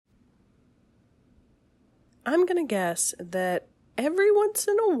I'm going to guess that every once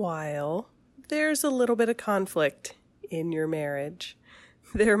in a while, there's a little bit of conflict in your marriage.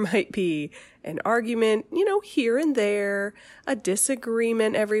 There might be an argument, here and there, a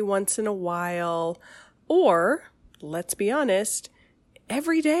disagreement every once in a while, or, let's be honest,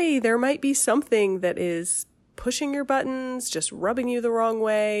 every day there might be something that is pushing your buttons, just rubbing you the wrong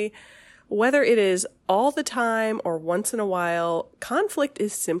way. Whether it is all the time or once in a while, conflict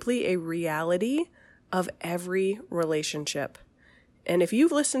is simply a reality of every relationship. And if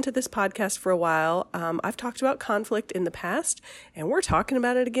you've listened to this podcast for a while, I've talked about conflict in the past, and we're talking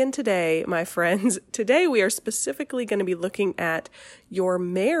about it again today, my friends. Today we are specifically going to be looking at your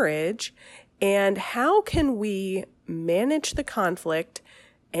marriage and how can we manage the conflict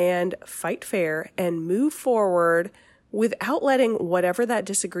and fight fair and move forward without letting whatever that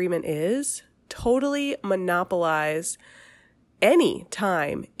disagreement is totally monopolize any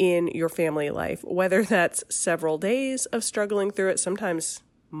time in your family life, whether that's several days of struggling through it, sometimes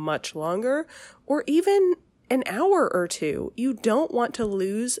much longer, or even an hour or two. You don't want to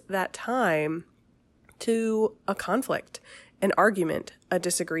lose that time to a conflict, an argument, a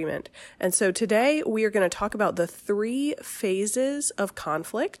disagreement. And so today we are going to talk about the 3 phases of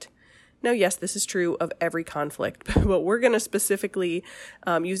conflict. Now, yes, this is true of every conflict, but we're going to specifically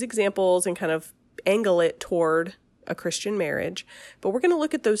use examples and kind of angle it toward a Christian marriage. But we're going to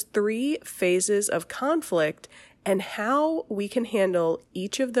look at those 3 phases of conflict and how we can handle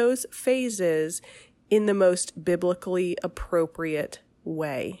each of those phases in the most biblically appropriate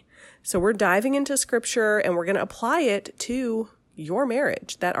way. So we're diving into scripture and we're going to apply it to your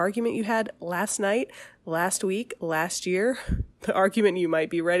marriage. That argument you had last night, last week, last year, the argument you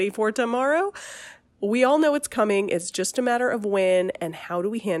might be ready for tomorrow. We all know it's coming. It's just a matter of when and how do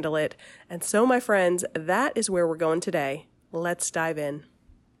we handle it. And so, my friends, that is where we're going today. Let's dive in.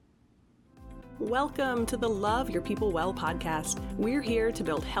 Welcome to the Love Your People Well podcast. We're here to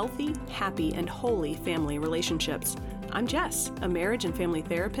build healthy, happy, and holy family relationships. I'm Jess, a marriage and family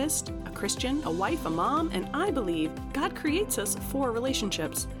therapist, a Christian, a wife, a mom, and I believe God creates us for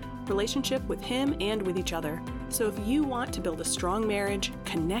relationships. Relationship with Him and with each other. So if you want to build a strong marriage,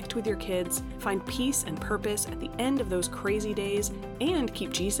 connect with your kids, find peace and purpose at the end of those crazy days, and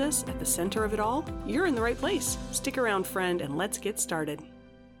keep Jesus at the center of it all, you're in the right place. Stick around, friend, and let's get started.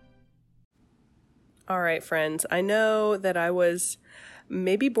 All right, friends, I know that I was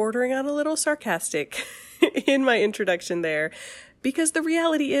maybe bordering on a little sarcastic in my introduction there, because the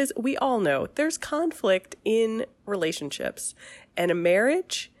reality is we all know there's conflict in relationships, and a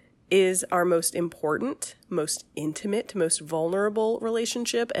marriage is our most important, most intimate, most vulnerable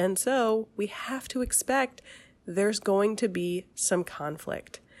relationship. And so we have to expect there's going to be some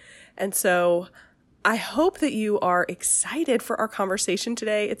conflict. And so I hope that you are excited for our conversation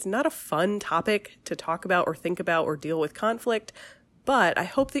today. It's not a fun topic to talk about or think about or deal with conflict, but I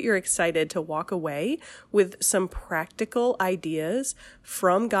hope that you're excited to walk away with some practical ideas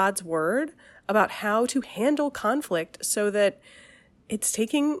from God's Word about how to handle conflict so that it's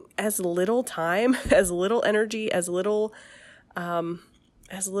taking as little time, as little energy, as little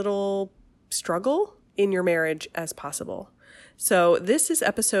struggle in your marriage as possible. So this is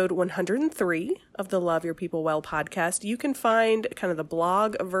episode 103 of the Love Your People Well podcast. You can find kind of the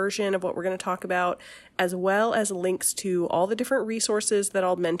blog version of what we're going to talk about, as well as links to all the different resources that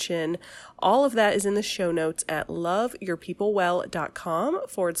I'll mention. All of that is in the show notes at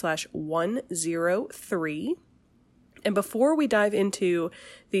loveyourpeoplewell.com/103. And before we dive into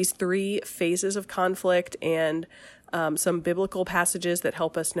these 3 phases of conflict and some biblical passages that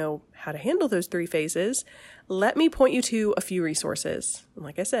help us know how to handle those 3 phases, let me point you to a few resources.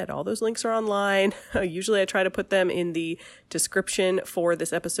 Like I said, all those links are online. Usually I try to put them in the description for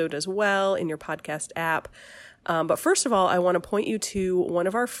this episode as well in your podcast app. But first of all, I want to point you to one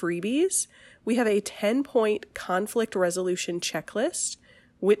of our freebies. We have a 10-point conflict resolution checklist,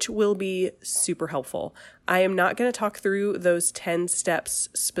 which will be super helpful. I am not going to talk through those 10 steps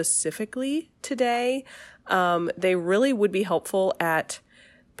specifically today. They really would be helpful at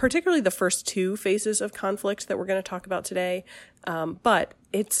particularly the first 2 phases of conflict that we're going to talk about today. But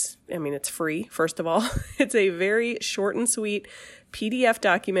it's free, first of all. It's a very short and sweet PDF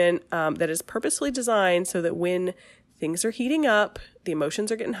document that is purposely designed so that when things are heating up, the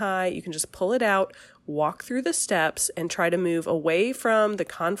emotions are getting high, you can just pull it out, walk through the steps, and try to move away from the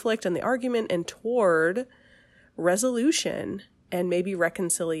conflict and the argument and toward resolution and maybe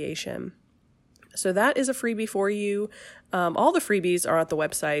reconciliation. So that is a freebie for you. All the freebies are at the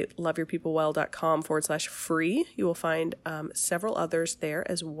website, loveyourpeoplewell.com/free. You will find several others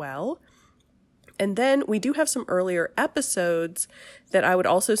there as well. And then we do have some earlier episodes that I would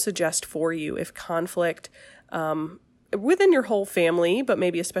also suggest for you if conflict within your whole family, but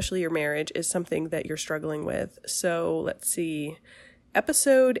maybe especially your marriage, is something that you're struggling with. So let's see.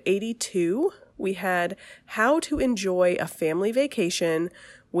 Episode 82, we had how to enjoy a family vacation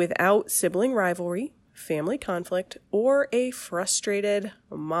without sibling rivalry, family conflict, or a frustrated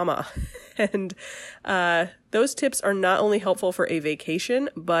mama. And those tips are not only helpful for a vacation,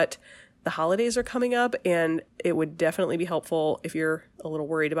 but the holidays are coming up, and it would definitely be helpful if you're a little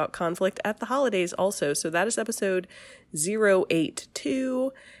worried about conflict at the holidays also. So that is episode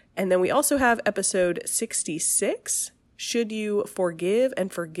 082. And then we also have episode 66, Should You Forgive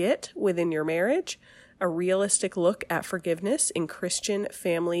and Forget Within Your Marriage? A realistic look at forgiveness in Christian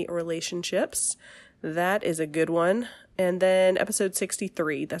family relationships. That is a good one. And then episode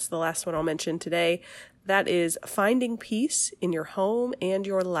 63, that's the last one I'll mention today. That is Finding Peace in Your Home and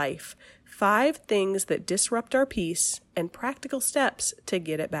Your Life. 5 things that disrupt our peace and practical steps to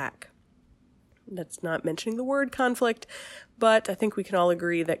get it back. That's not mentioning the word conflict, but I think we can all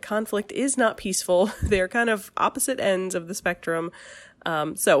agree that conflict is not peaceful. They're kind of opposite ends of the spectrum.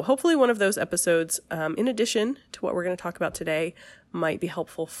 So hopefully one of those episodes, in addition to what we're going to talk about today, might be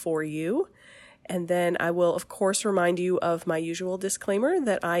helpful for you. And then I will, of course, remind you of my usual disclaimer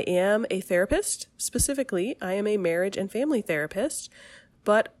that I am a therapist. Specifically, I am a marriage and family therapist,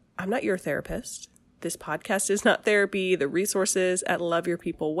 but I'm not your therapist. This podcast is not therapy. The resources at Love Your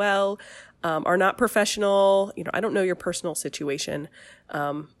People Well are not professional. I don't know your personal situation.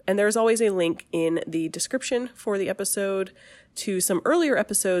 And there's always a link in the description for the episode to some earlier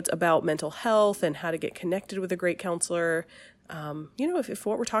episodes about mental health and how to get connected with a great counselor. If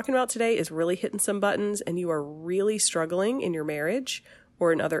what we're talking about today is really hitting some buttons and you are really struggling in your marriage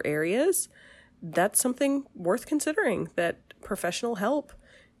or in other areas, that's something worth considering, that professional help.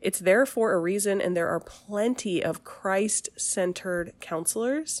 It's there for a reason, and there are plenty of Christ-centered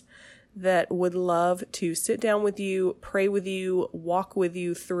counselors that would love to sit down with you, pray with you, walk with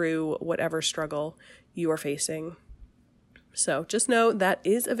you through whatever struggle you are facing. So just know that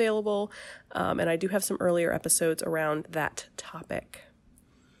is available, and I do have some earlier episodes around that topic.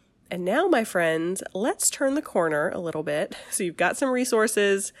 And now, my friends, let's turn the corner a little bit. So you've got some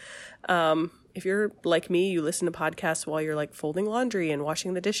resources. If you're like me, you listen to podcasts while you're like folding laundry and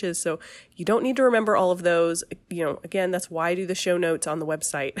washing the dishes. So you don't need to remember all of those. Again, that's why I do the show notes on the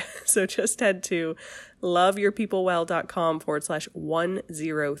website. So just head to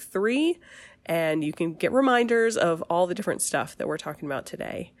loveyourpeoplewell.com/103. And you can get reminders of all the different stuff that we're talking about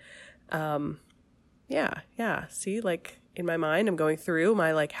today. Yeah. See, like in my mind, I'm going through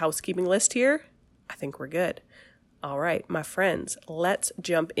my like housekeeping list here. I think we're good. All right, my friends, let's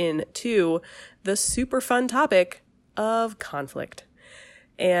jump into the super fun topic of conflict.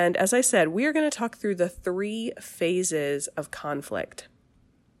 And as I said, we are going to talk through the 3 phases of conflict.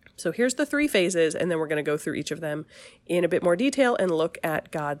 So here's the 3 phases, and then we're going to go through each of them in a bit more detail and look at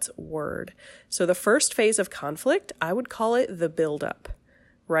God's word. So the first phase of conflict, I would call it the buildup,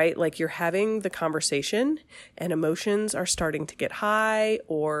 right? Like you're having the conversation and emotions are starting to get high,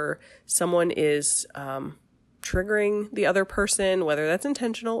 or someone is triggering the other person, whether that's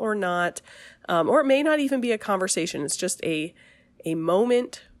intentional or not, or it may not even be a conversation. It's just a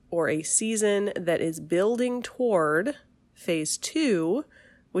moment or a season that is building toward phase 2,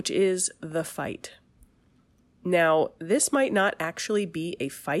 which is the fight. Now, this might not actually be a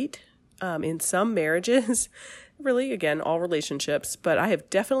fight in some marriages, really, again, all relationships, but I have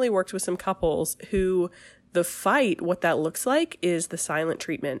definitely worked with some couples who the fight, what that looks like is the silent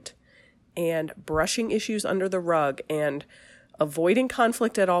treatment and brushing issues under the rug and avoiding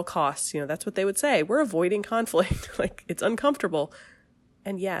conflict at all costs. That's what they would say. We're avoiding conflict. Like, it's uncomfortable.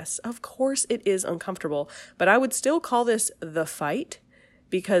 And yes, of course it is uncomfortable, but I would still call this the fight,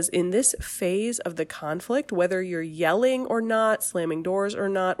 because in this phase of the conflict, whether you're yelling or not, slamming doors or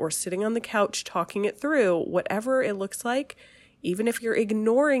not, or sitting on the couch talking it through, whatever it looks like, even if you're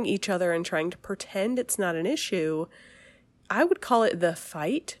ignoring each other and trying to pretend it's not an issue, I would call it the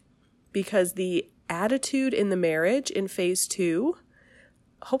fight. Because the attitude in the marriage in phase 2,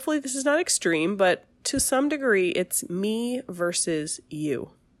 hopefully this is not extreme, but to some degree, it's me versus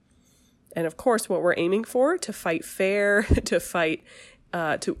you. And of course, what we're aiming for, to fight fair, to fight,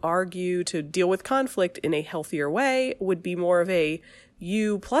 to argue, to deal with conflict in a healthier way, would be more of a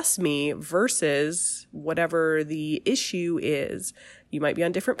you plus me versus whatever the issue is. You might be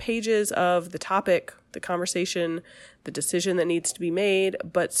on different pages of the topic, the conversation, the decision that needs to be made,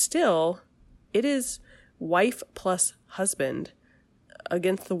 but still, it is wife plus husband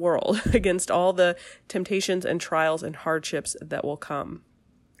against the world, against all the temptations and trials and hardships that will come.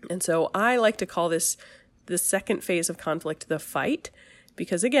 And so I like to call this the second phase of conflict the fight,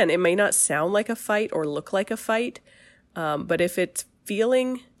 because again, it may not sound like a fight or look like a fight, but if it's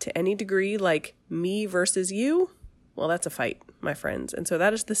feeling to any degree like me versus you, well, that's a fight, my friends. And so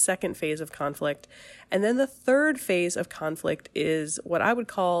that is the second phase of conflict. And then the third phase of conflict is what I would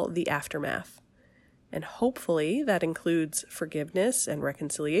call the aftermath. And hopefully that includes forgiveness and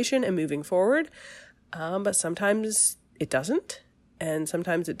reconciliation and moving forward. But sometimes it doesn't. And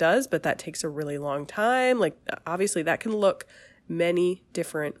sometimes it does, but that takes a really long time. Like, obviously that can look many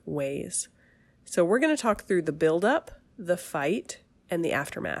different ways. So we're going to talk through the buildup, the fight, and the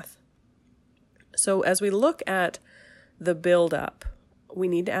aftermath. So as we look at the buildup, we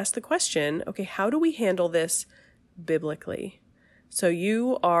need to ask the question, okay, how do we handle this biblically? So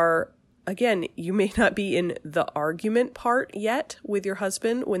you are, again, you may not be in the argument part yet with your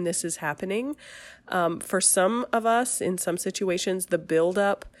husband when this is happening. For some of us, in some situations, the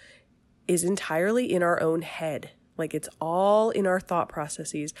buildup is entirely in our own head. Like, it's all in our thought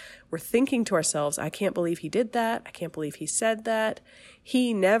processes. We're thinking to ourselves, I can't believe he did that. I can't believe he said that.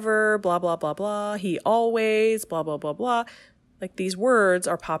 He never, blah, blah, blah, blah. He always, blah, blah, blah, blah. Like, these words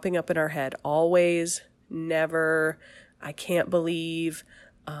are popping up in our head. Always, never, I can't believe,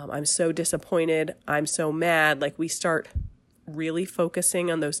 I'm so disappointed, I'm so mad. Like, we start really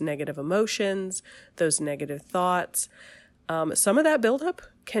focusing on those negative emotions, those negative thoughts. Some of that buildup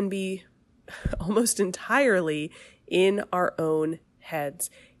can be almost entirely in our own heads.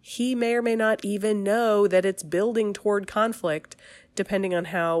 He may or may not even know that it's building toward conflict, depending on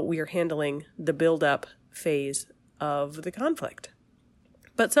how we are handling the buildup phase of the conflict.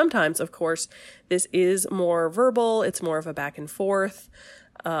 But sometimes, of course, this is more verbal. It's more of a back and forth.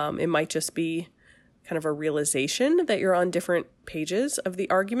 It might just be kind of a realization that you're on different pages of the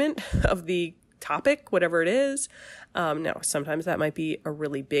argument, of the topic, whatever it is. Now, sometimes that might be a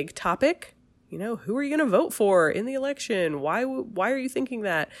really big topic. You know, who are you going to vote for in the election? Why are you thinking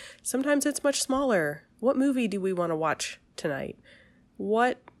that? Sometimes it's much smaller. What movie do we want to watch tonight?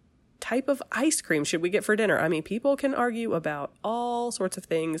 What type of ice cream should we get for dinner? I mean, people can argue about all sorts of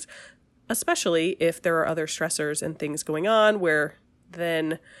things, especially if there are other stressors and things going on where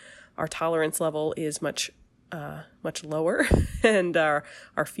then our tolerance level is much lower and our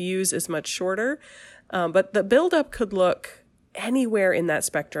fuse is much shorter. But the buildup could look anywhere in that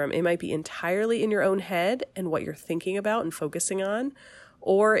spectrum. It might be entirely in your own head and what you're thinking about and focusing on,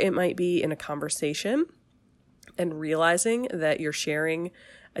 or it might be in a conversation and realizing that you're sharing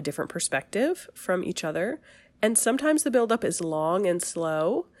a different perspective from each other. And sometimes the buildup is long and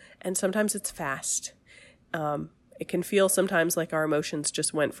slow, and sometimes it's fast. It can feel sometimes like our emotions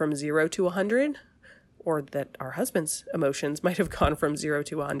just went from 0 to 100, or that our husband's emotions might have gone from 0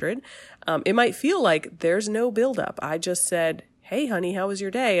 to 100. It might feel like there's no buildup. I just said, hey, honey, how was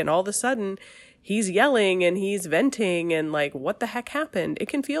your day? And all of a sudden he's yelling and he's venting and like, what the heck happened? It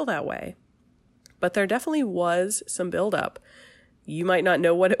can feel that way. But there definitely was some buildup. You might not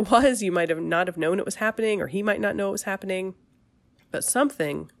know what it was. You might have not have known it was happening, or he might not know it was happening, but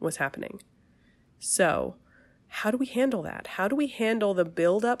something was happening. So how do we handle that? How do we handle the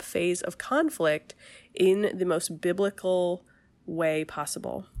build-up phase of conflict in the most biblical way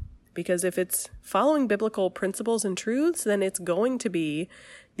possible? Because if it's following biblical principles and truths, then it's going to be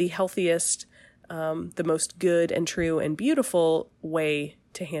the healthiest, the most good and true and beautiful way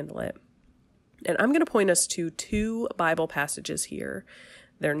to handle it. And I'm going to point us to 2 Bible passages here.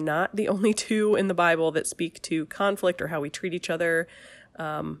 They're not the only 2 in the Bible that speak to conflict or how we treat each other.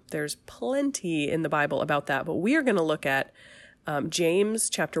 There's plenty in the Bible about that, but we are going to look at James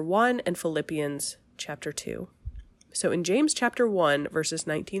chapter 1 and Philippians chapter 2. So in James chapter 1, verses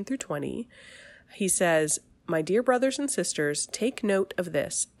 19 through 20, he says, "My dear brothers and sisters, take note of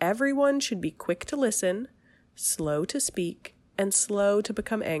this. Everyone should be quick to listen, slow to speak, and slow to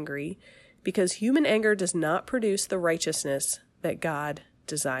become angry, because human anger does not produce the righteousness that God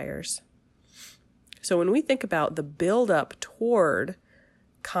desires." So when we think about the build-up toward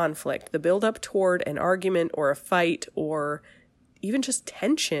conflict, the build-up toward an argument or a fight or even just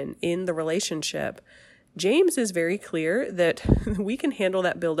tension in the relationship, James is very clear that we can handle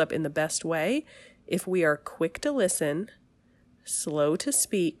that build-up in the best way if we are quick to listen, slow to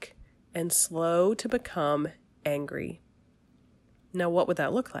speak, and slow to become angry. Now, what would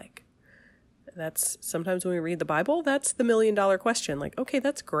that look like? That's sometimes when we read the Bible, that's the $1 million question. Like, okay,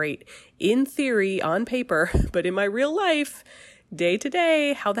 that's great in theory, on paper, but in my real life, day to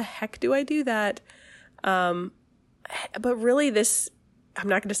day, how the heck do I do that? But really I'm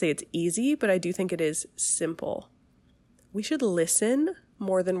not going to say it's easy, but I do think it is simple. We should listen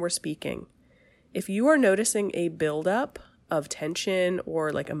more than we're speaking. If you are noticing a buildup of tension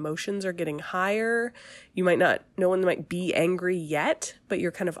or like emotions are getting higher. No one might be angry yet, but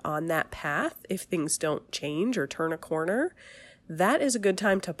you're kind of on that path if things don't change or turn a corner. That is a good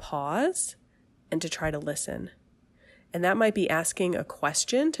time to pause and to try to listen. And that might be asking a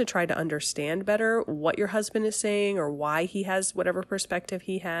question to try to understand better what your husband is saying or why he has whatever perspective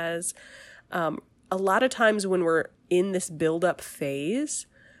he has. A lot of times when we're in this build-up phase,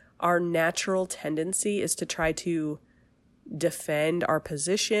 our natural tendency is to try to defend our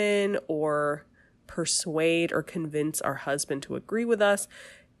position or persuade or convince our husband to agree with us.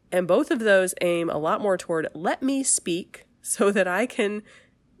 And both of those aim a lot more toward, let me speak so that I can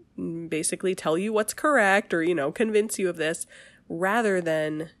basically tell you what's correct or, convince you of this, rather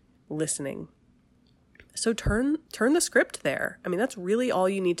than listening. So turn the script there. I mean, that's really all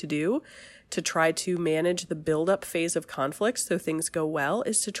you need to do to try to manage the build-up phase of conflict so things go well,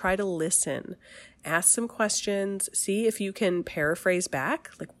 is to try to listen. Ask some questions. See if you can paraphrase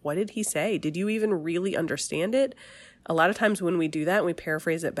back. Like, what did he say? Did you even really understand it? A lot of times when we do that and we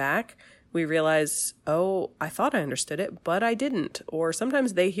paraphrase it back, we realize, oh, I thought I understood it, but I didn't. Or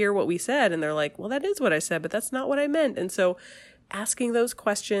sometimes they hear what we said and they're like, well, that is what I said, but that's not what I meant. And so asking those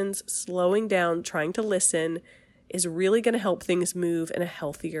questions, slowing down, trying to listen is really going to help things move in a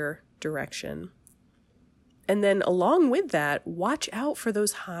healthier direction. And then along with that, watch out for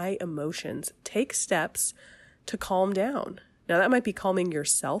those high emotions. Take steps to calm down. Now that might be calming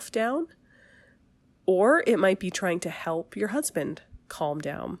yourself down, or it might be trying to help your husband calm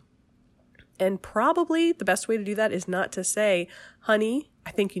down. And probably the best way to do that is not to say, honey, I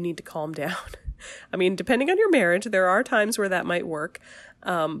think you need to calm down. I mean, depending on your marriage, there are times where that might work.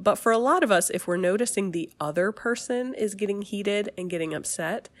 But for a lot of us, if we're noticing the other person is getting heated and getting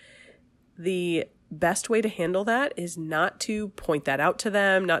upset, the best way to handle that is not to point that out to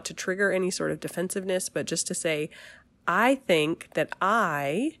them, not to trigger any sort of defensiveness, but just to say, I think that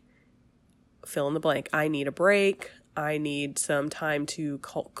I fill in the blank. I need a break. I need some time to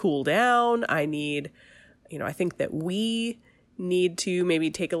cool down. I think that we need to maybe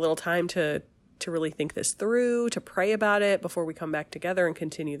take a little time to really think this through, to pray about it before we come back together and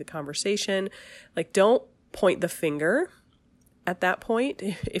continue the conversation. Like, don't point the finger at that point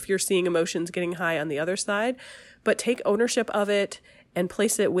if you're seeing emotions getting high on the other side, but take ownership of it and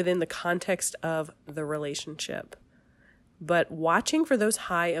place it within the context of the relationship. But watching for those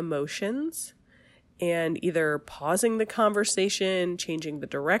high emotions and either pausing the conversation, changing the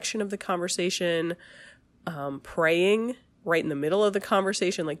direction of the conversation, praying right in the middle of the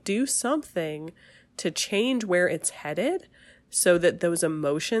conversation, like do something to change where it's headed so that those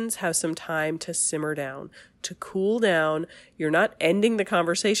emotions have some time to simmer down, to cool down. You're not ending the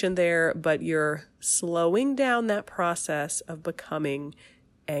conversation there, but you're slowing down that process of becoming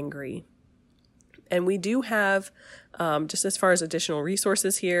angry. And we do have, just as far as additional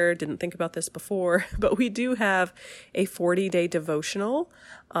resources here, didn't think about this before, but we do have a 40-day devotional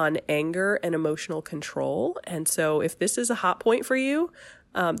on anger and emotional control. And so if this is a hot point for you,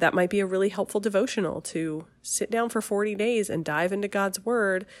 that might be a really helpful devotional to sit down for 40 days and dive into God's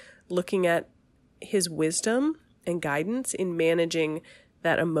word, looking at his wisdom and guidance in managing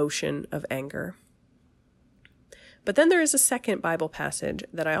that emotion of anger. But then there is a second Bible passage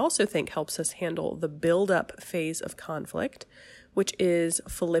that I also think helps us handle the build-up phase of conflict, which is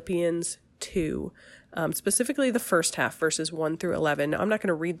Philippians 2, specifically the first half, verses 1 through 11. Now, I'm not going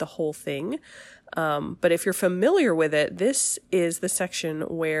to read the whole thing, but if you're familiar with it, this is the section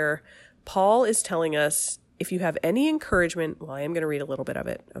where Paul is telling us, if you have any encouragement, well, I am going to read a little bit of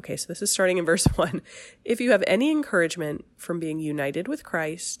it. Okay, so this is starting in verse 1. If you have any encouragement from being united with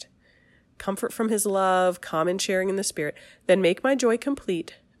Christ, comfort from his love, common sharing in the Spirit, then make my joy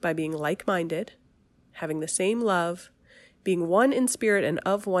complete by being like-minded, having the same love, being one in spirit and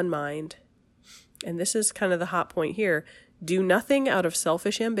of one mind. And this is kind of the hot point here. Do nothing out of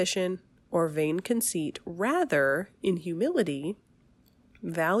selfish ambition or vain conceit. Rather, in humility,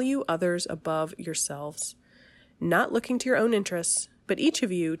 value others above yourselves, not looking to your own interests, but each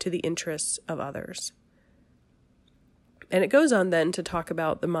of you to the interests of others. And it goes on then to talk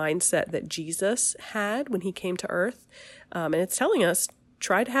about the mindset that Jesus had when he came to earth. And it's telling us,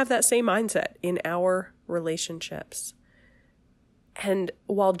 try to have that same mindset in our relationships. And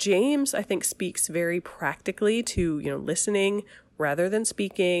while James, I think, speaks very practically to, listening rather than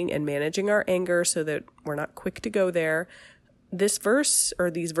speaking and managing our anger so that we're not quick to go there, this verse, or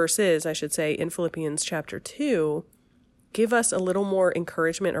these verses, I should say, in Philippians chapter 2, give us a little more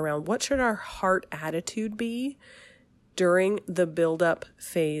encouragement around what should our heart attitude be during the build-up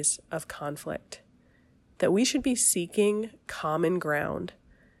phase of conflict. That we should be seeking common ground,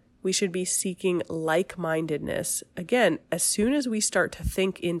 We should be seeking like-mindedness. Again, as soon as we start to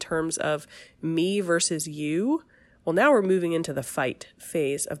think in terms of me versus you, well, now we're moving into the fight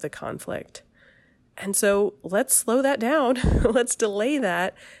phase of the conflict. And so let's slow that down. Let's delay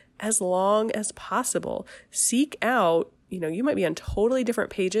that as long as possible. Seek out, you might be on totally different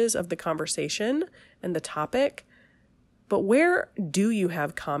pages of the conversation and the topic, but where do you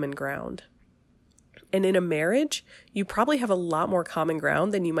have common ground? And in a marriage, you probably have a lot more common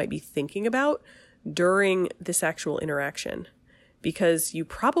ground than you might be thinking about during this actual interaction, because you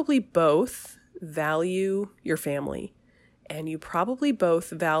probably both value your family, and you probably both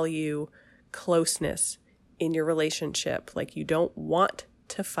value closeness in your relationship. Like, you don't want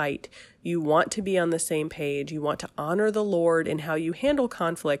to fight. You want to be on the same page. You want to honor the Lord in how you handle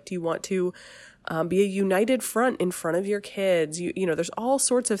conflict. You want to be a united front in front of your kids. There's all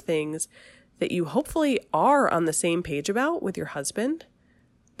sorts of things that you hopefully are on the same page about with your husband.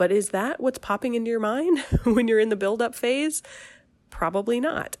 But is that what's popping into your mind when you're in the build-up phase? Probably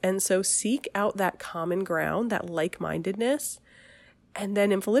not. And so seek out that common ground, that like-mindedness. And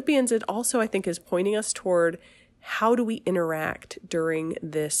then in Philippians, it also, I think, is pointing us toward how do we interact during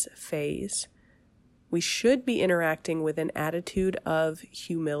this phase. We should be interacting with an attitude of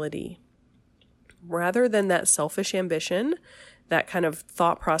humility rather than that selfish ambition, that kind of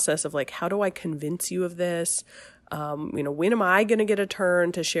thought process of like, how do I convince you of this? When am I going to get a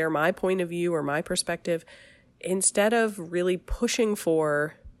turn to share my point of view or my perspective? Instead of really pushing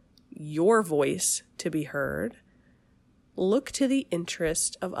for your voice to be heard, look to the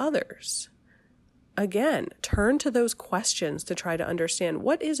interest of others. Again, turn to those questions to try to understand,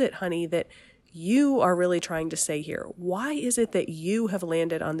 what is it, honey, that you are really trying to say here? Why is it that you have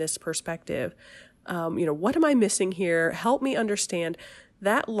landed on this perspective? What am I missing here? Help me understand.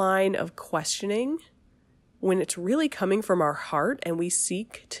 That line of questioning, when it's really coming from our heart and we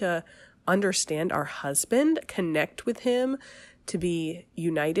seek to understand our husband, connect with him, to be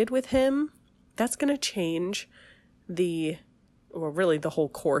united with him, that's going to change the whole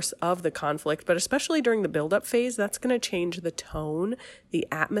course of the conflict, but especially during the build-up phase, that's going to change the tone, the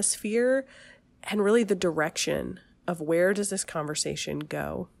atmosphere, and really the direction of where does this conversation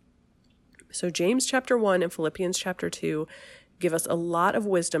go. So James chapter 1 and Philippians chapter 2 give us a lot of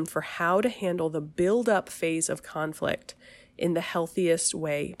wisdom for how to handle the build-up phase of conflict in the healthiest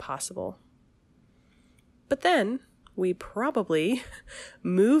way possible. But then we probably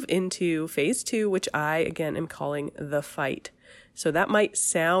move into phase 2, which I, again, am calling the fight. So that might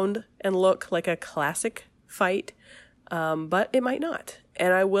sound and look like a classic fight, but it might not.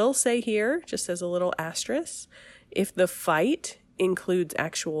 And I will say here, just as a little asterisk, if the fight includes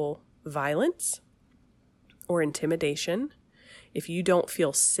actual violence or intimidation, if you don't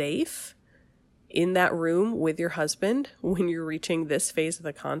feel safe in that room with your husband when you're reaching this phase of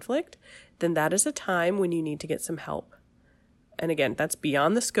the conflict, then that is a time when you need to get some help. And again, that's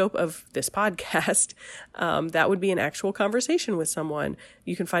beyond the scope of this podcast. That would be an actual conversation with someone.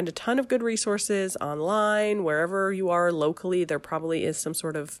 You can find a ton of good resources online, wherever you are locally. There probably is some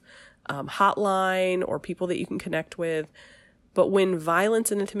sort of hotline or people that you can connect with. But when violence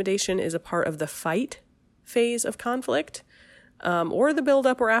and intimidation is a part of the fight phase of conflict, or the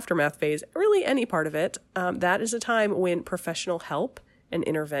build-up or aftermath phase, really any part of it, that is a time when professional help and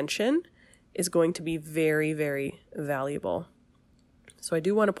intervention is going to be very, very valuable. So I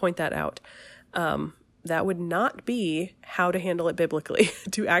do want to point that out. That would not be how to handle it biblically.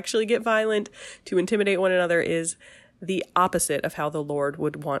 To actually get violent, to intimidate one another is the opposite of how the Lord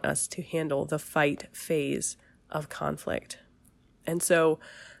would want us to handle the fight phase of conflict. And so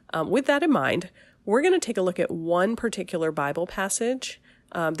with that in mind, we're going to take a look at one particular Bible passage.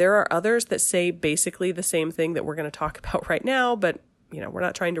 There are others that say basically the same thing that we're going to talk about right now, but we're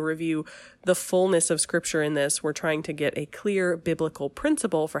not trying to review the fullness of Scripture in this. We're trying to get a clear biblical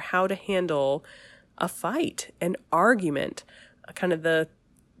principle for how to handle a fight, an argument, kind of the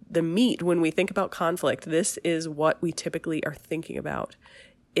meat when we think about conflict. This is what we typically are thinking about.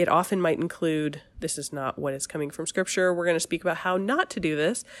 It often might include, this is not what is coming from Scripture. We're going to speak about how not to do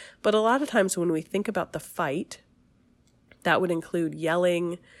this. But a lot of times when we think about the fight, that would include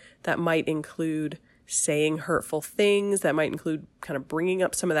yelling. That might include saying hurtful things. That might include kind of bringing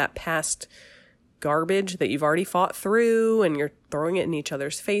up some of that past garbage that you've already fought through and you're throwing it in each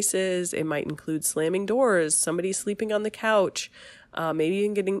other's faces. It might include slamming doors, somebody sleeping on the couch,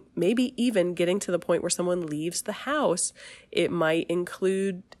 maybe even getting to the point where someone leaves the house. It might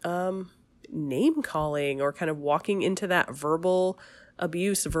include name calling or kind of walking into that verbal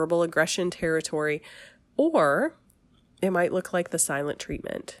abuse, verbal aggression territory. Or it might look like the silent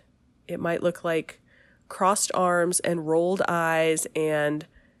treatment. It might look like crossed arms and rolled eyes and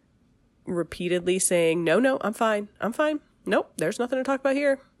repeatedly saying, no, I'm fine. Nope, there's nothing to talk about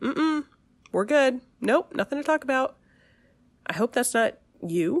here. We're good. Nope, nothing to talk about. I hope that's not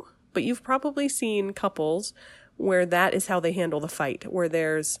you, but you've probably seen couples where that is how they handle the fight, where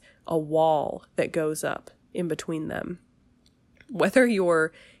there's a wall that goes up in between them. Whether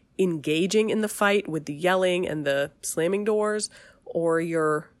you're engaging in the fight with the yelling and the slamming doors, or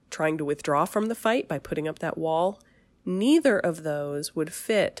you're trying to withdraw from the fight by putting up that wall, neither of those would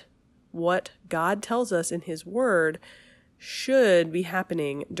fit what God tells us in His Word should be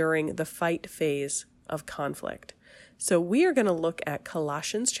happening during the fight phase of conflict. So we are going to look at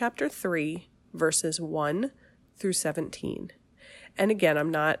Colossians chapter 3, verses 1 through 17. And again,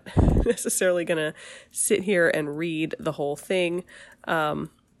 I'm not necessarily going to sit here and read the whole thing. And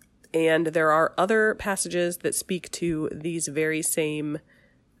there are other passages that speak to these very same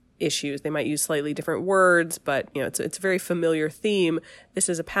issues. They might use slightly different words, but it's a very familiar theme. This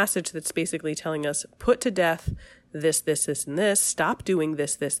is a passage that's basically telling us, put to death this, and this. Stop doing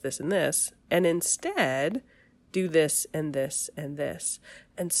this, and this. And instead, do this and this and this.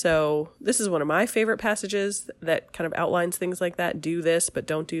 And so this is one of my favorite passages that kind of outlines things like that. Do this, but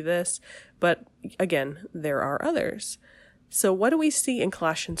don't do this. But again, there are others. So what do we see in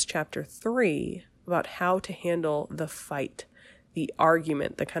Colossians chapter 3 about how to handle the fight, the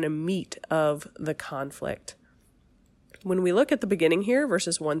argument, the kind of meat of the conflict? When we look at the beginning here,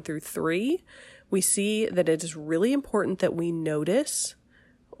 verses 1 through 3, we see that it is really important that we notice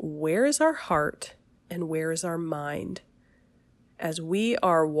where is our heart and where is our mind. As we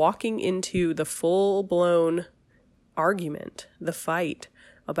are walking into the full-blown argument, the fight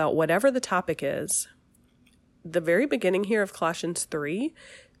about whatever the topic is, the very beginning here of Colossians 3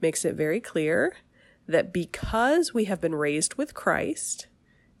 makes it very clear that because we have been raised with Christ,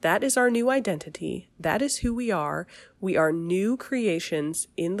 that is our new identity. That is who we are. We are new creations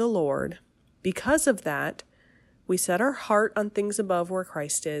in the Lord. Because of that, we set our heart on things above where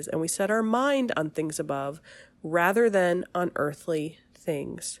Christ is, and we set our mind on things above rather than on earthly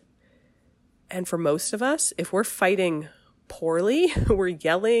things. And for most of us, if we're fighting poorly, we're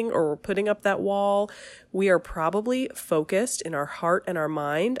yelling or we're putting up that wall, we are probably focused in our heart and our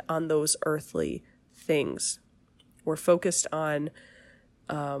mind on those earthly things. We're focused on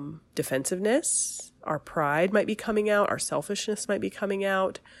defensiveness. Our pride might be coming out. Our selfishness might be coming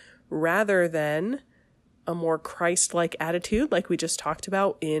out, rather than a more Christ-like attitude, like we just talked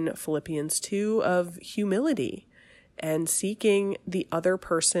about in Philippians 2, of humility and seeking the other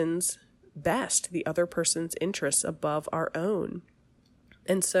person's best, the other person's interests above our own.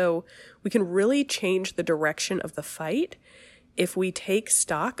 And so we can really change the direction of the fight if we take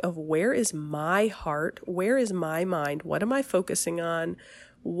stock of where is my heart, where is my mind, what am I focusing on,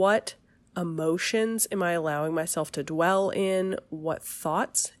 what emotions am I allowing myself to dwell in, what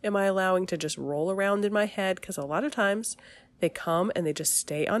thoughts am I allowing to just roll around in my head, because a lot of times they come and they just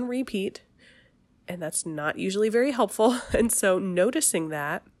stay on repeat, and that's not usually very helpful. And so noticing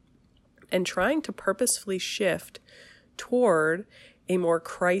that and trying to purposefully shift toward a more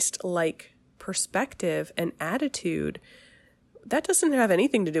Christ-like perspective and attitude, that doesn't have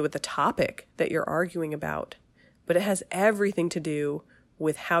anything to do with the topic that you're arguing about, but it has everything to do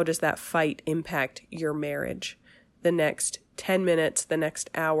with how does that fight impact your marriage, the next 10 minutes, the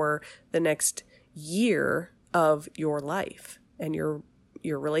next hour, the next year of your life and your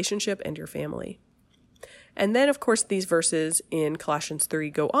relationship and your family. And then, of course, these verses in Colossians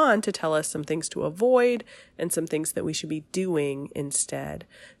 3 go on to tell us some things to avoid and some things that we should be doing instead.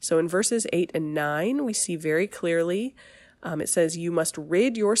 So in verses 8 and 9, we see very clearly, it says, you must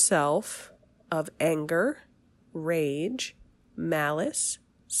rid yourself of anger, rage, malice,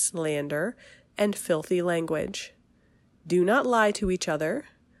 slander, and filthy language. Do not lie to each other,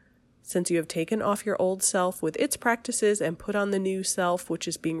 since you have taken off your old self with its practices and put on the new self, which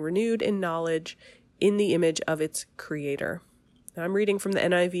is being renewed in knowledge in the image of its creator. Now, I'm reading from the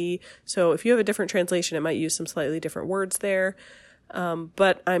NIV, so if you have a different translation, it might use some slightly different words there.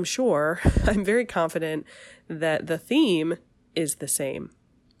 But I'm very confident that the theme is the same.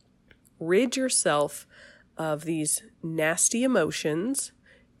 Rid yourself of these nasty emotions,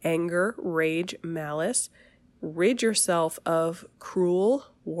 anger, rage, malice. Rid yourself of cruel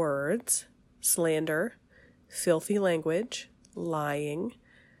words, slander, filthy language, lying.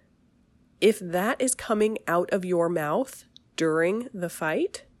 If that is coming out of your mouth during the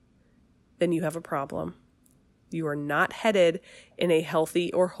fight, then you have a problem. You are not headed in a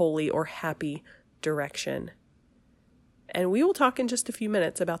healthy or holy or happy direction. And we will talk in just a few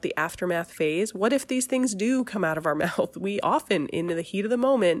minutes about the aftermath phase. What if these things do come out of our mouth? We often, in the heat of the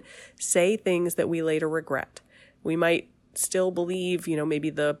moment, say things that we later regret. We might still believe, maybe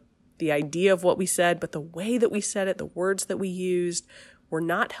the the idea of what we said, but the way that we said it, the words that we used were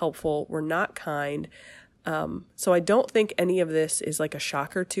not helpful, were not kind. So I don't think any of this is like a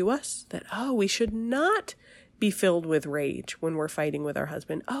shocker to us that, oh, we should not be filled with rage when we're fighting with our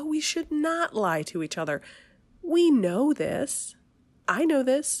husband. Oh, we should not lie to each other. We know this. I know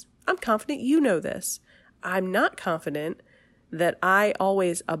this. I'm confident you know this. I'm not confident that I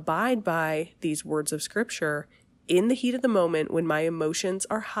always abide by these words of scripture in the heat of the moment when my emotions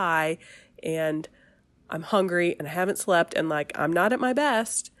are high and I'm hungry and I haven't slept and like I'm not at my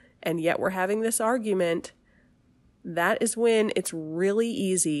best, and yet we're having this argument. That is when it's really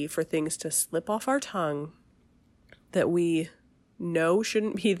easy for things to slip off our tongue that we know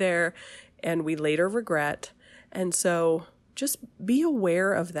shouldn't be there and we later regret. And so just be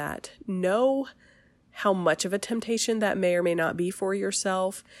aware of that. Know how much of a temptation that may or may not be for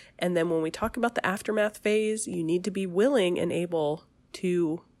yourself. And then when we talk about the aftermath phase, you need to be willing and able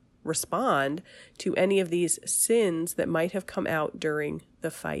to respond to any of these sins that might have come out during the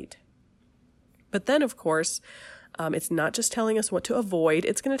fight. But then, of course, it's not just telling us what to avoid.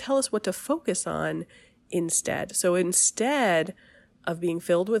 It's going to tell us what to focus on instead. So instead of being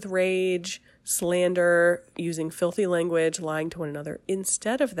filled with rage, slander, using filthy language, lying to one another,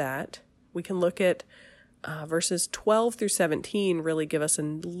 instead of that, we can look at verses 12 through 17 really give us a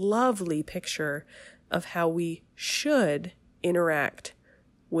lovely picture of how we should interact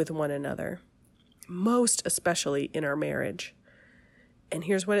with one another, most especially in our marriage. And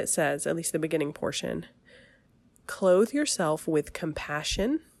here's what it says, at least the beginning portion. Clothe yourself with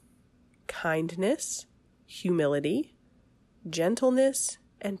compassion, kindness, humility, gentleness,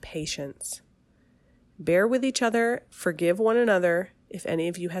 and patience. Bear with each other, forgive one another. If any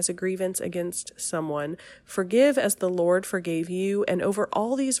of you has a grievance against someone, forgive as the Lord forgave you, and over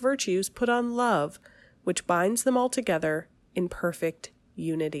all these virtues put on love, which binds them all together in perfect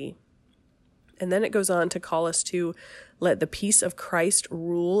unity. And then it goes on to call us to let the peace of Christ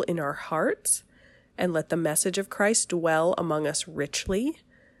rule in our hearts, and let the message of Christ dwell among us richly,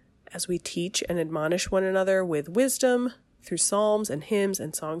 as we teach and admonish one another with wisdom through psalms and hymns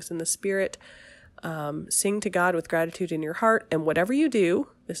and songs in the Spirit. Sing to God with gratitude in your heart, and whatever you do,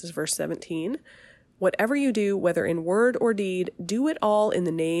 this is verse 17, whatever you do, whether in word or deed, do it all in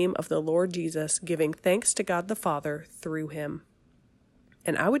the name of the Lord Jesus, giving thanks to God the Father through him.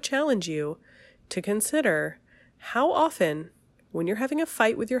 And I would challenge you to consider how often, when you're having a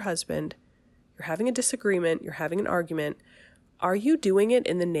fight with your husband, you're having a disagreement, you're having an argument, are you doing it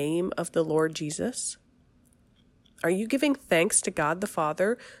in the name of the Lord Jesus? Are you giving thanks to God the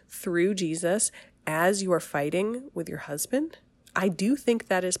Father through Jesus as you are fighting with your husband? I do think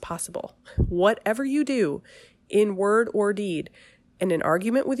that is possible. Whatever you do in word or deed, and an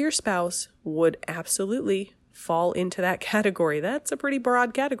argument with your spouse would absolutely fall into that category. That's a pretty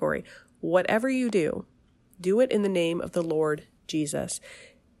broad category. Whatever you do, do it in the name of the Lord Jesus.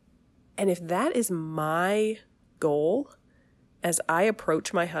 And if that is my goal, as I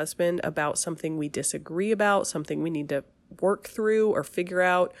approach my husband about something we disagree about, something we need to work through or figure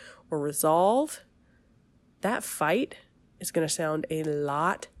out or resolve, that fight is going to sound a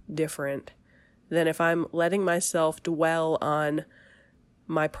lot different than if I'm letting myself dwell on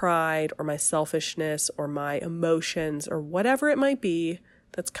my pride or my selfishness or my emotions or whatever it might be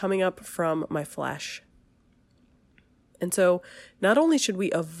that's coming up from my flesh. And so not only should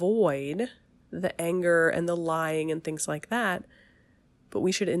we avoid the anger and the lying and things like that, but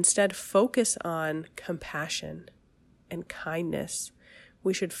we should instead focus on compassion and kindness.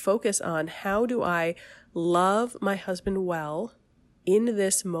 We should focus on, how do I love my husband well in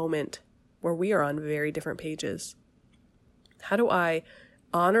this moment where we are on very different pages? How do I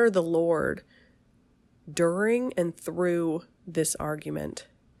honor the Lord during and through this argument?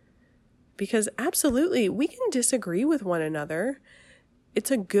 Because absolutely, we can disagree with one another.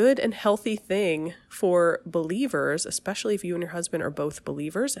 It's a good and healthy thing for believers, especially if you and your husband are both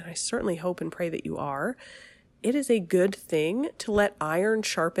believers, and I certainly hope and pray that you are. It is a good thing to let iron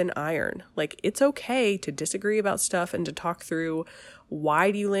sharpen iron. Like, it's okay to disagree about stuff and to talk through, why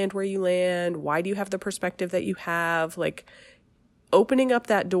do you land where you land? Why do you have the perspective that you have? Like, opening up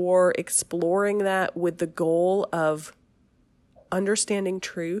that door, exploring that with the goal of understanding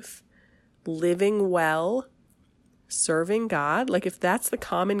truth, living well, serving God. Like, if that's the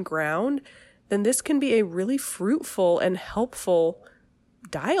common ground, then this can be a really fruitful and helpful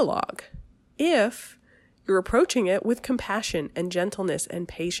dialogue. If you're approaching it with compassion and gentleness and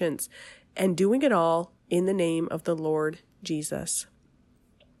patience and doing it all in the name of the Lord Jesus.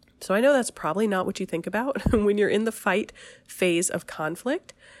 So I know that's probably not what you think about when you're in the fight phase of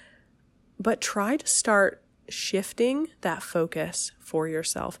conflict, but try to start shifting that focus for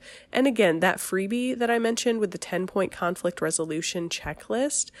yourself. And again, that freebie that I mentioned with the 10-point conflict resolution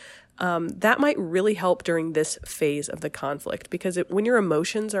checklist, that might really help during this phase of the conflict, because when your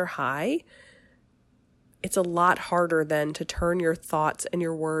emotions are high, it's a lot harder then to turn your thoughts and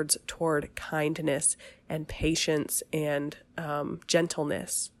your words toward kindness and patience and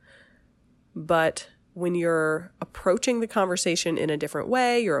gentleness. But when you're approaching the conversation in a different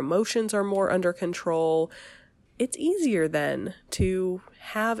way, your emotions are more under control, it's easier then to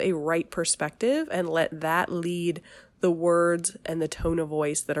have a right perspective and let that lead the words and the tone of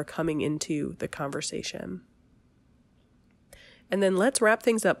voice that are coming into the conversation. And then let's wrap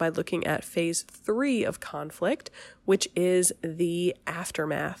things up by looking at phase 3 of conflict, which is the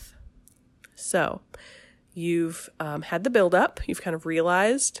aftermath. So you've had the buildup. You've kind of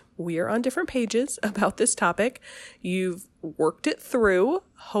realized we are on different pages about this topic. You've worked it through,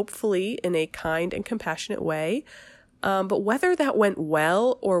 hopefully in a kind and compassionate way. But whether that went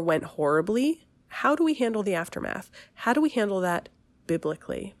well or went horribly, how do we handle the aftermath? How do we handle that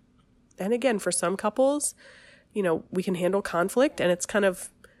biblically? And again, for some couples, we can handle conflict and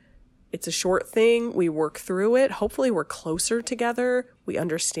it's a short thing. We work through it. Hopefully we're closer together. We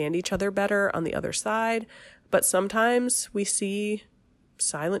understand each other better on the other side. But sometimes we see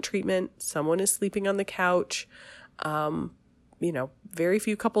silent treatment. Someone is sleeping on the couch. Very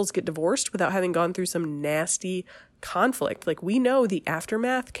few couples get divorced without having gone through some nasty conflict. Like, we know the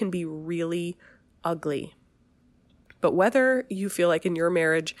aftermath can be really ugly. But whether you feel like in your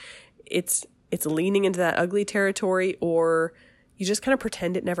marriage, it's leaning into that ugly territory, or you just kind of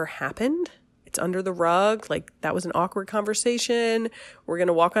pretend it never happened. It's under the rug. Like, that was an awkward conversation. We're going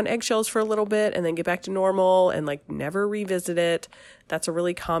to walk on eggshells for a little bit and then get back to normal and never revisit it. That's a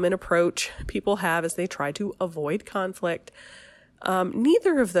really common approach people have as they try to avoid conflict.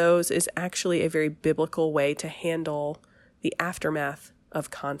 Neither of those is actually a very biblical way to handle the aftermath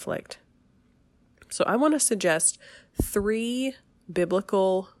of conflict. So I want to suggest 3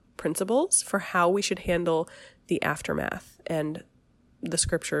 biblical principles for how we should handle the aftermath, and the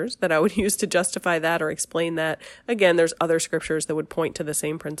scriptures that I would use to justify that or explain that. Again, there's other scriptures that would point to the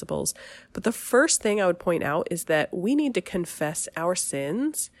same principles. But the first thing I would point out is that we need to confess our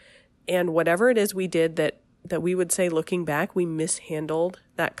sins, and whatever it is we did that we would say, looking back, we mishandled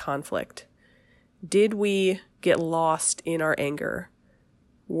that conflict. Did we get lost in our anger?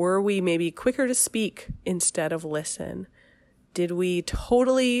 Were we maybe quicker to speak instead of listen? Did we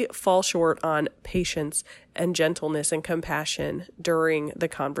totally fall short on patience and gentleness and compassion during the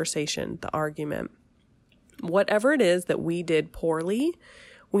conversation, the argument? Whatever it is that we did poorly,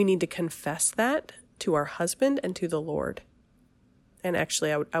 we need to confess that to our husband and to the Lord. And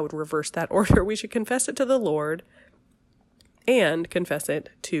actually, I would reverse that order. We should confess it to the Lord and confess it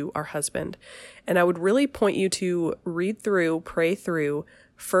to our husband. And I would really point you to pray through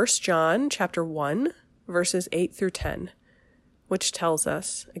 1 John chapter 1, verses 8 through 10. Which tells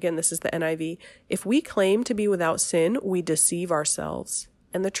us, again, this is the NIV, if we claim to be without sin, we deceive ourselves,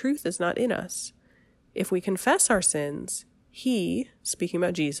 and the truth is not in us. If we confess our sins, He, speaking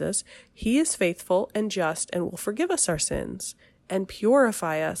about Jesus, He is faithful and just and will forgive us our sins and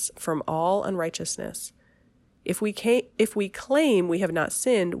purify us from all unrighteousness. If we claim we have not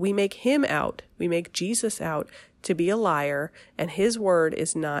sinned, we make Jesus out to be a liar, and His word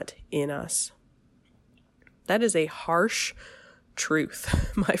is not in us. That is a harsh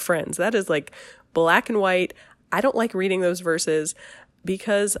truth, my friends. That is black and white. I don't like reading those verses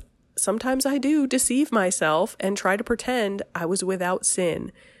because sometimes I do deceive myself and try to pretend I was without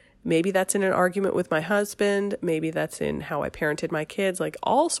sin. Maybe that's in an argument with my husband. Maybe that's in how I parented my kids,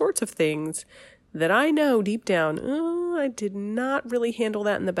 all sorts of things that I know deep down, I did not really handle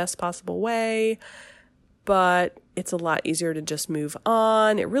that in the best possible way, but it's a lot easier to just move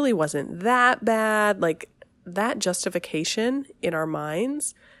on. It really wasn't that bad. That justification in our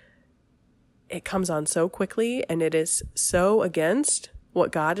minds, it comes on so quickly, and it is so against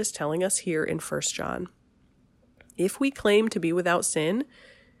what God is telling us here in 1 John. If we claim to be without sin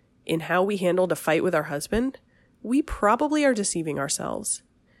in how we handled a fight with our husband, we probably are deceiving ourselves,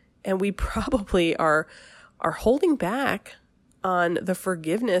 and we probably are holding back on the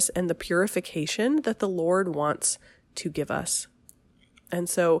forgiveness and the purification that the Lord wants to give us. And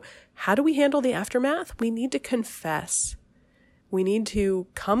so how do we handle the aftermath? We need to confess. We need to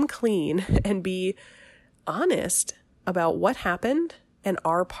come clean and be honest about what happened and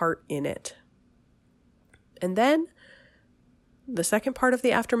our part in it. And then the second part of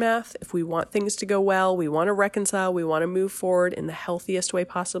the aftermath, if we want things to go well, we want to reconcile, we want to move forward in the healthiest way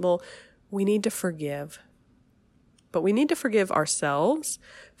possible, we need to forgive. But we need to forgive ourselves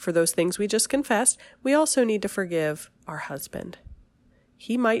for those things we just confessed. We also need to forgive our husband.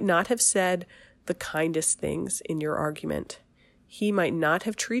 He might not have said the kindest things in your argument. He might not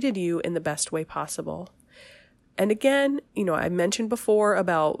have treated you in the best way possible. And again, I mentioned before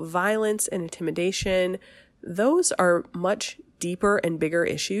about violence and intimidation. Those are much deeper and bigger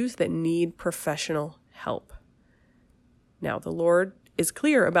issues that need professional help. Now, the Lord is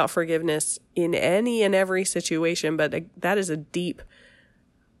clear about forgiveness in any and every situation, but that is a deep,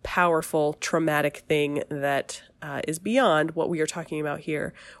 powerful, traumatic thing that is beyond what we are talking about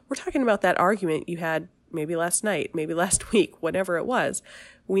here. We're talking about that argument you had maybe last night, maybe last week, whatever it was.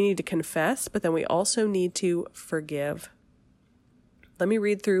 We need to confess, but then we also need to forgive. Let me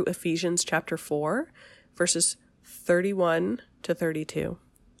read through Ephesians chapter 4, verses 31 to 32.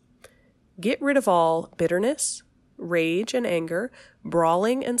 Get rid of all bitterness, rage and anger,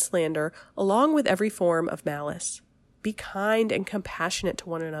 brawling and slander, along with every form of malice. Be kind and compassionate to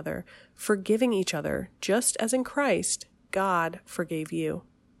one another, forgiving each other, just as in Christ, God forgave you.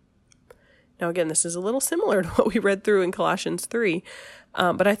 Now, again, this is a little similar to what we read through in Colossians 3,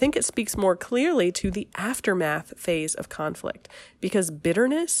 but I think it speaks more clearly to the aftermath phase of conflict, because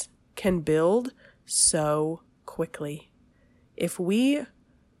bitterness can build so quickly. If we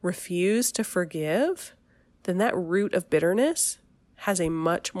refuse to forgive, then that root of bitterness has a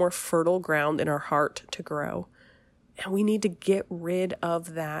much more fertile ground in our heart to grow. And we need to get rid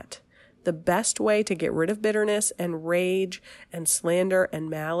of that. The best way to get rid of bitterness and rage and slander and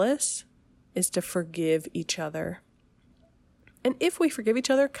malice is to forgive each other. And if we forgive each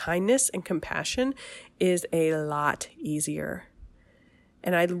other, kindness and compassion is a lot easier.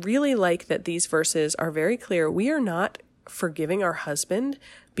 And I really like that these verses are very clear. We are not forgiving our husband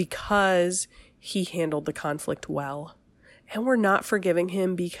because he handled the conflict well. And we're not forgiving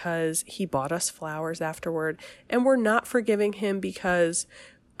him because he bought us flowers afterward. And we're not forgiving him because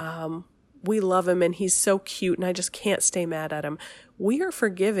we love him and he's so cute and I just can't stay mad at him. We are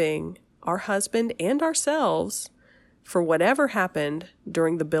forgiving our husband and ourselves for whatever happened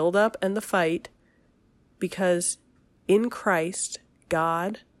during the buildup and the fight, because in Christ,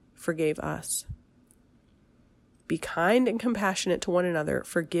 God forgave us. Be kind and compassionate to one another,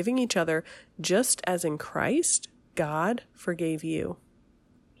 forgiving each other, just as in Christ, God forgave you.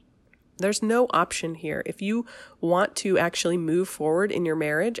 There's no option here. If you want to actually move forward in your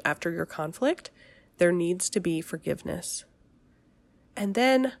marriage after your conflict, there needs to be forgiveness. And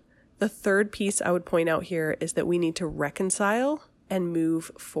then the third piece I would point out here is that we need to reconcile and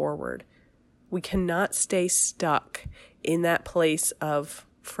move forward. We cannot stay stuck in that place of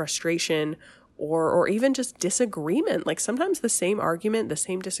frustration or even just disagreement. Like sometimes the same argument, the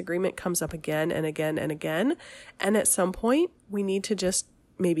same disagreement comes up again and again and again. And at some point, we need to just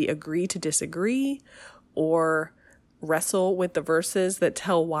maybe agree to disagree or wrestle with the verses that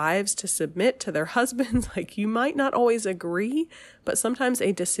tell wives to submit to their husbands. Like you might not always agree, but sometimes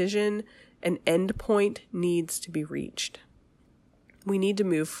a decision, an end point needs to be reached. We need to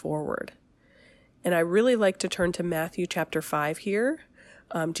move forward. And I really like to turn to Matthew chapter 5 here.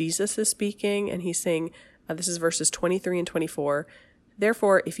 Jesus is speaking and he's saying, this is verses 23 and 24.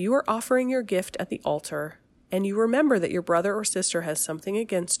 Therefore, if you are offering your gift at the altar and you remember that your brother or sister has something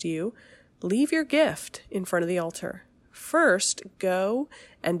against you, leave your gift in front of the altar. First, go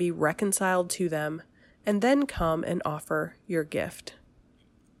and be reconciled to them, and then come and offer your gift.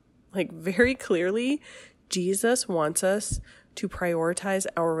 Like very clearly, Jesus wants us to prioritize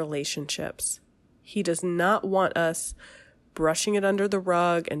our relationships. He does not want us brushing it under the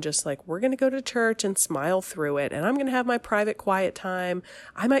rug and just like, we're going to go to church and smile through it. And I'm going to have my private quiet time.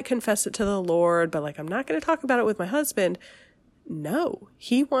 I might confess it to the Lord, but like, I'm not going to talk about it with my husband. No,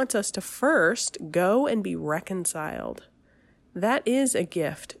 he wants us to first go and be reconciled. That is a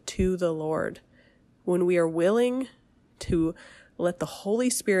gift to the Lord. When we are willing to let the Holy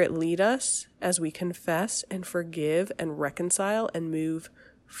Spirit lead us as we confess and forgive and reconcile and move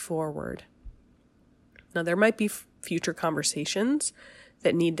forward. Now, there might be future conversations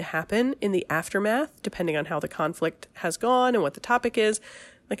that need to happen in the aftermath, depending on how the conflict has gone and what the topic is.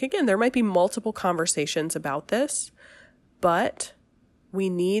 Like, again, there might be multiple conversations about this, but we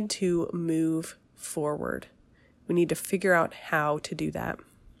need to move forward. We need to figure out how to do that.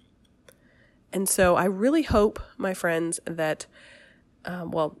 And so I really hope, my friends, that,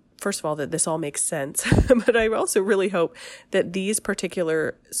 first of all, that this all makes sense, but I also really hope that these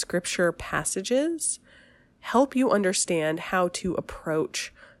particular scripture passages help you understand how to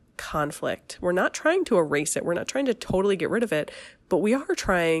approach conflict. We're not trying to erase it. We're not trying to totally get rid of it, but we are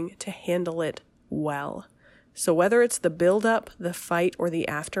trying to handle it well. So whether it's the buildup, the fight, or the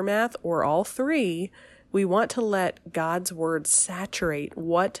aftermath, or all three, We want to let God's word saturate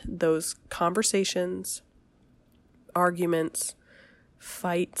what those conversations, arguments,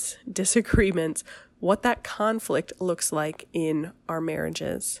 fights, disagreements, what that conflict looks like in our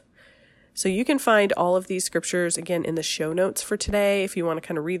marriages. So you can find all of these scriptures, again, in the show notes for today if you want to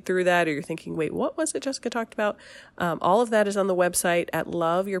kind of read through that, or you're thinking, wait, what was it Jessica talked about? All of that is on the website at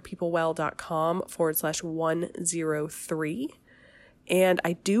loveyourpeoplewell.com/103. And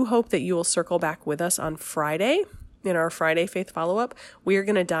I do hope that you will circle back with us on Friday. In our Friday Faith Follow-Up, we are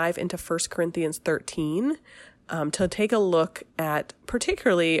going to dive into 1 Corinthians 13 to take a look at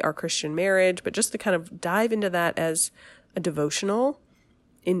particularly our Christian marriage, but just to kind of dive into that as a devotional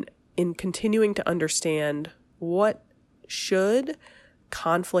in continuing to understand what should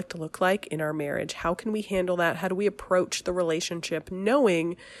conflict look like in our marriage. How can we handle that? How do we approach the relationship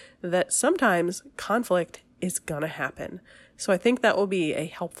knowing that sometimes conflict is going to happen? So I think that will be a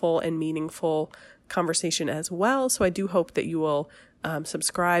helpful and meaningful conversation as well. So I do hope that you will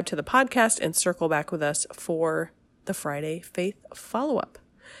subscribe to the podcast and circle back with us for the Friday Faith Follow-Up.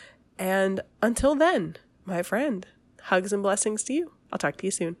 And until then, my friend, hugs and blessings to you. I'll talk to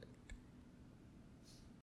you soon.